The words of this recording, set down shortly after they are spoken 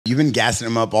You've been gassing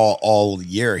him up all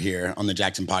year here on the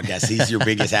JAXXON podcast. He's your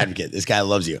biggest advocate. This guy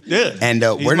loves you. Yeah. And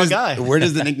he's my guy. where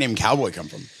does the nickname Cowboy come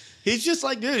from? He's just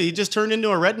like, dude, he just turned into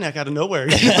a redneck out of nowhere.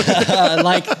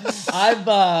 Like I've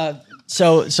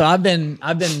been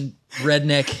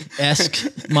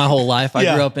redneck-esque my whole life.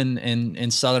 I grew up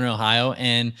in Southern Ohio,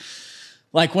 and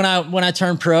like when I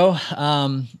turned pro,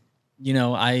 you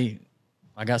know, I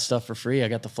got stuff for free. I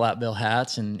got the flat bill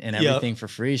hats and everything for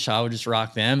free. So I would just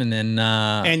rock them. And then,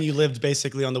 and you lived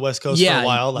basically on the West Coast for a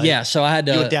while. Like, so I had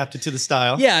to, you adapted to the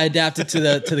style. Yeah. I adapted to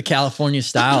the California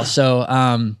style.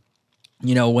 So,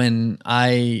 you know, when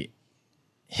I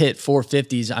hit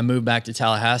 450s, I moved back to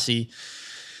Tallahassee,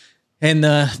 and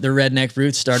the redneck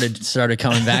roots started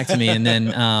coming back to me. And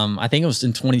then, I think it was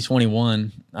in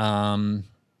 2021. I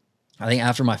think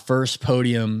after my first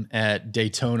podium at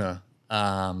Daytona,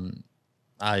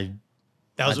 that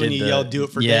was when you yelled "Do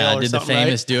it for Dale." Yeah, I did the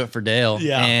famous right? "Do it for Dale."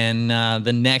 Yeah, and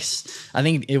the next, I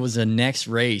think it was the next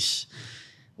race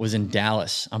was in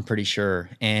Dallas. I'm pretty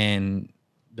sure, and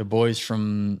the boys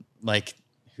from like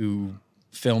who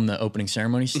filmed the opening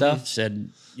ceremony stuff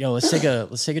said, "Yo, let's take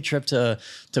a trip to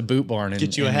Boot Barn and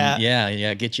get you a hat."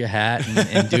 Yeah, get you a hat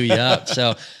and do you up.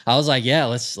 So I was like, "Yeah,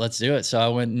 let's do it." So I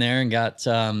went in there and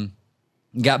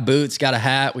got boots, got a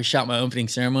hat. We shot my opening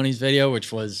ceremonies video,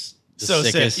 which was the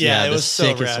sickest. Sick. Yeah, it the was so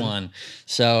sickest rad. one.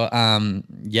 So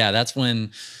yeah, that's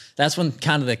when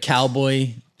kind of the cowboy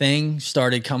thing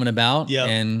started coming about. Yep.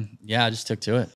 And yeah, I just took to it.